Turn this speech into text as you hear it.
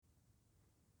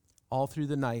all through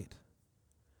the night,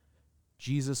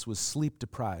 Jesus was sleep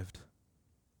deprived.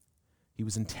 He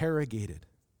was interrogated.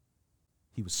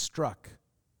 He was struck.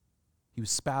 He was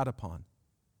spat upon.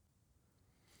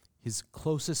 His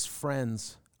closest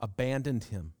friends abandoned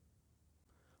him.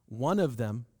 One of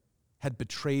them had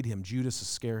betrayed him, Judas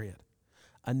Iscariot.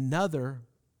 Another,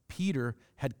 Peter,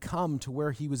 had come to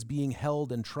where he was being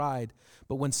held and tried.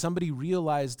 But when somebody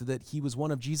realized that he was one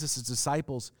of Jesus'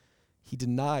 disciples, he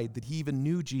denied that he even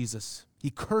knew Jesus. He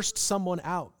cursed someone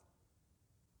out.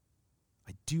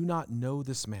 I do not know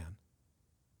this man.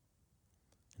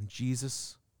 And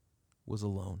Jesus was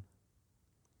alone.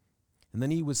 And then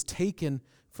he was taken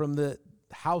from the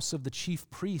house of the chief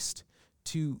priest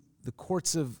to the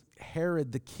courts of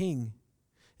Herod the king.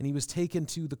 And he was taken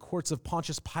to the courts of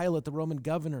Pontius Pilate, the Roman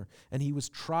governor, and he was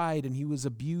tried and he was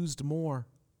abused more.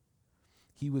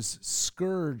 He was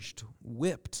scourged,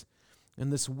 whipped,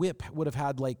 and this whip would have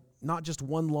had not just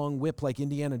one long whip like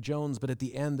Indiana Jones, but at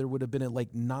the end there would have been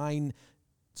 9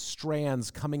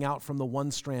 strands coming out from the one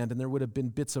strand, and there would have been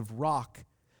bits of rock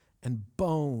and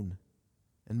bone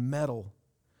and metal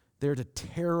there to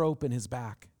tear open his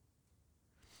back.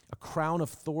 A crown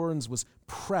of thorns was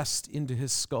pressed into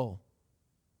his skull.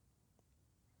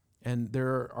 And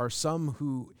there are some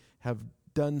who have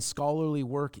done scholarly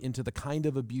work into the kind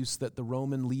of abuse that the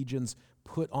Roman legions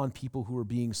put on people who were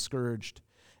being scourged.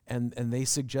 And they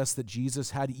suggest that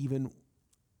Jesus had even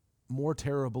more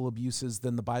terrible abuses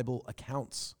than the Bible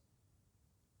accounts.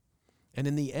 And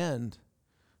in the end,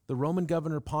 the Roman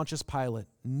governor Pontius Pilate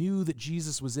knew that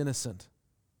Jesus was innocent.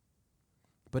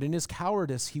 But in his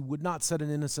cowardice, he would not set an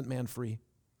innocent man free.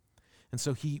 And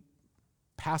so he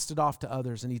passed it off to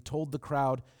others, and he told the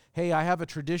crowd, hey, I have a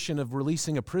tradition of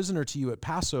releasing a prisoner to you at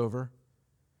Passover.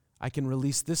 I can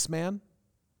release this man,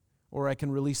 or I can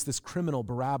release this criminal,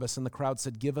 Barabbas. And the crowd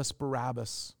said, give us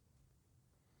Barabbas.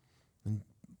 And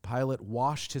Pilate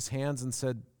washed his hands and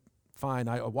said, fine,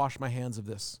 I wash my hands of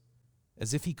this,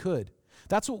 as if he could.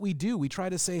 That's what we do. We try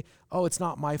to say, oh, it's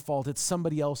not my fault, it's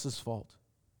somebody else's fault.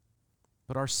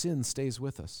 But our sin stays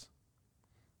with us.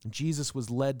 And Jesus was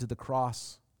led to the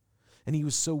cross, and he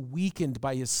was so weakened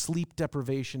by his sleep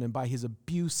deprivation and by his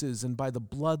abuses and by the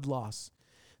blood loss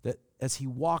that as he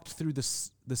walked through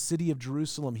the city of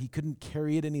Jerusalem, he couldn't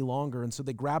carry it any longer. And so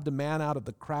they grabbed a man out of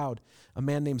the crowd, a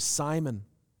man named Simon.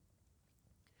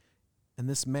 And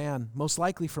this man, most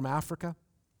likely from Africa,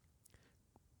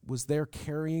 was there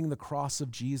carrying the cross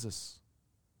of Jesus.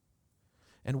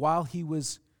 And while he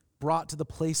was brought to the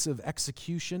place of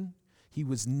execution, he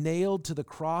was nailed to the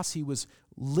cross, he was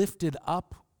lifted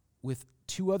up with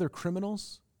 2 other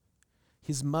criminals.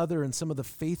 His mother and some of the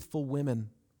faithful women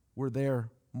were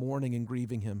there mourning and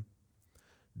grieving him.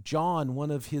 John, one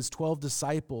of his 12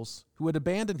 disciples who had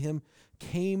abandoned him,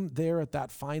 came there at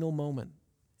that final moment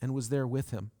and was there with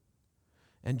him.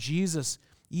 And Jesus,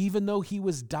 even though he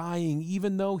was dying,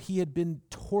 even though he had been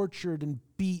tortured and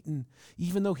beaten,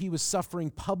 even though he was suffering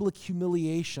public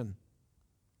humiliation,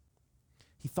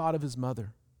 he thought of his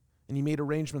mother and he made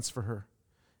arrangements for her.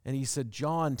 And he said,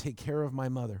 John, take care of my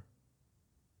mother.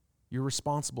 You're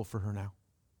responsible for her now.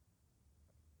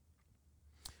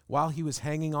 While he was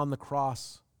hanging on the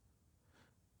cross,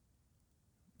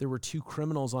 there were 2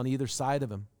 criminals on either side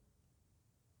of him.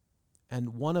 And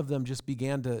one of them just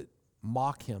began to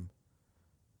mock him.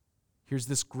 Here's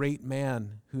this great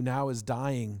man who now is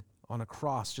dying on a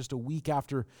cross just a week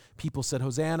after people said,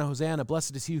 Hosanna, Hosanna,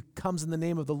 blessed is he who comes in the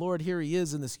name of the Lord. Here he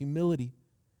is in this humility.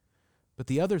 But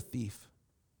the other thief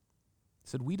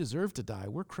said, we deserve to die.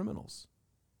 We're criminals.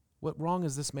 What wrong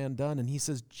has this man done? And he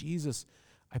says, Jesus,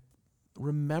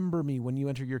 remember me when you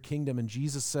enter your kingdom. And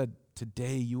Jesus said,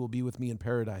 today you will be with me in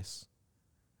paradise.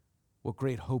 What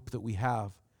great hope that we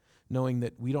have, knowing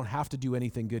that we don't have to do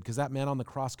anything good, because that man on the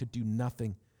cross could do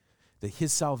nothing. That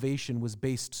his salvation was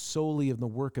based solely on the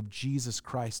work of Jesus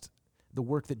Christ, the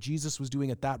work that Jesus was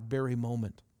doing at that very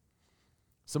moment.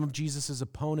 Some of Jesus'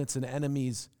 opponents and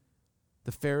enemies,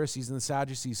 the Pharisees and the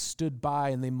Sadducees, stood by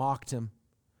and they mocked him.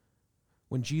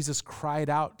 When Jesus cried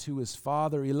out to his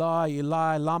Father, Eli,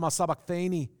 Eli, lama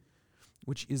sabachthani,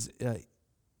 which is,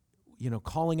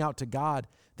 calling out to God,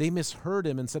 they misheard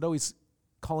him and said, oh, he's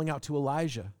calling out to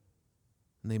Elijah.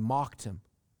 And they mocked him.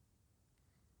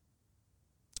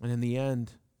 And in the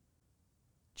end,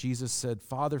 Jesus said,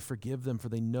 Father, forgive them, for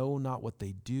they know not what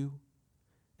they do.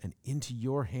 And into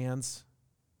your hands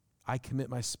I commit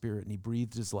my spirit. And he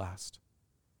breathed his last.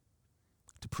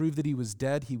 To prove that he was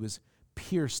dead, he was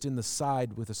pierced in the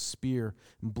side with a spear.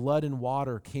 And blood and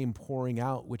water came pouring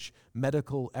out, which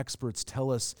medical experts tell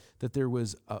us that there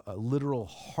was a literal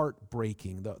heart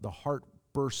breaking. The heart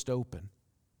burst open.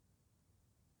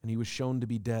 and he was shown to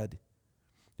be dead.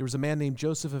 There was a man named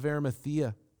Joseph of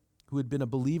Arimathea who had been a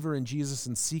believer in Jesus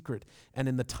in secret, and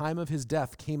in the time of his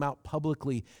death came out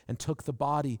publicly and took the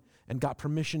body and got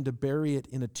permission to bury it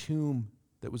in a tomb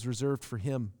that was reserved for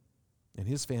him and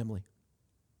his family.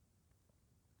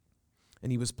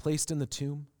 And he was placed in the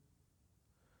tomb.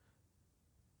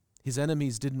 His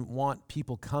enemies didn't want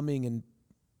people coming and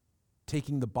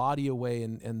taking the body away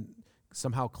and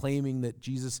somehow claiming that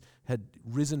Jesus had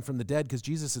risen from the dead, because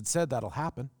Jesus had said that'll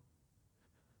happen.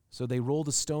 So they rolled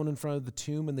a stone in front of the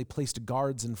tomb and they placed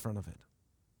guards in front of it.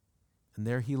 And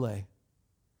there he lay.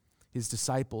 His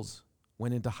disciples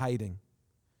went into hiding.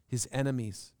 His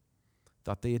enemies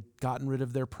thought they had gotten rid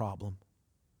of their problem.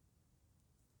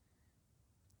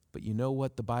 But you know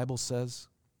what the Bible says?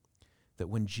 That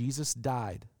when Jesus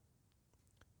died,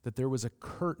 that there was a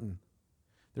curtain.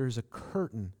 There is a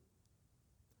curtain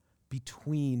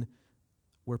between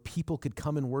where people could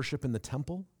come and worship in the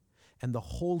temple and the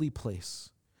holy place,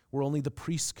 where only the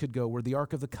priests could go, where the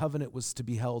Ark of the Covenant was to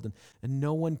be held, and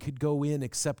no one could go in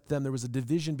except them. There was a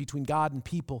division between God and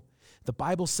people. The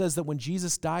Bible says that when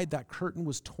Jesus died, that curtain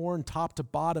was torn top to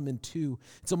bottom in two.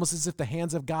 It's almost as if the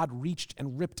hands of God reached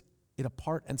and ripped it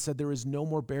apart and said, there is no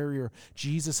more barrier.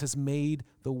 Jesus has made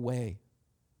the way.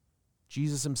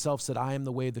 Jesus himself said, I am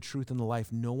the way, the truth, and the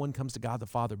life. No one comes to God the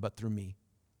Father but through me.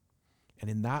 And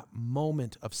in that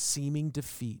moment of seeming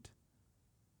defeat,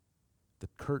 the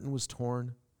curtain was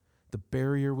torn, the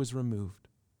barrier was removed,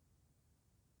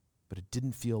 but it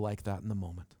didn't feel like that in the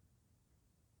moment.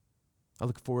 I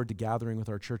look forward to gathering with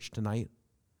our church tonight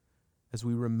as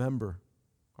we remember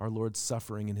our Lord's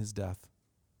suffering in his death,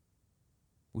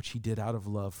 which he did out of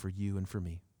love for you and for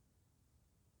me.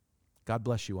 God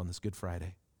bless you on this Good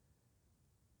Friday.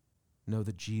 Know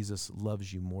that Jesus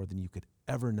loves you more than you could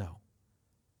ever know.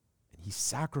 And he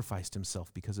sacrificed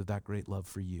himself because of that great love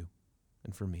for you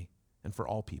and for me and for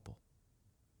all people.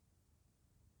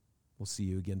 We'll see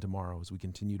you again tomorrow as we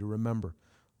continue to remember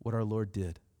what our Lord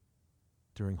did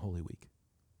during Holy Week.